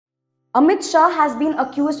Amit Shah has been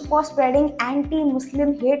accused for spreading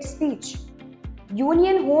anti-Muslim hate speech.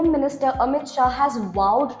 Union Home Minister Amit Shah has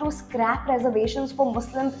vowed to scrap reservations for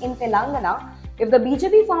Muslims in Telangana if the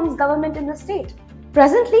BJP forms government in the state.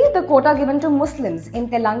 Presently, the quota given to Muslims in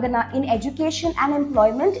Telangana in education and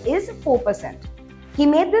employment is 4%. He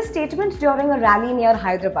made this statement during a rally near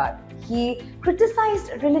Hyderabad. He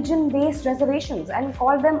criticized religion-based reservations and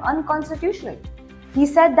called them unconstitutional. He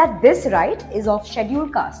said that this right is of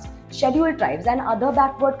scheduled caste, scheduled tribes and other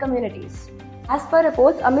backward communities. As per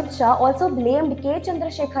reports, Amit Shah also blamed K.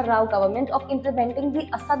 Chandrasekhar Rao government of implementing the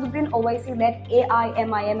Asaduddin Owaisi-led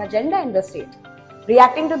AIMIM agenda in the state.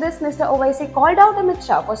 Reacting to this, Mr. Owaisi called out Amit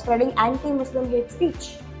Shah for spreading anti-Muslim hate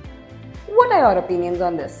speech. What are your opinions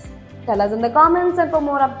on this? Tell us in the comments, and for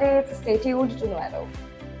more updates, stay tuned to Noero.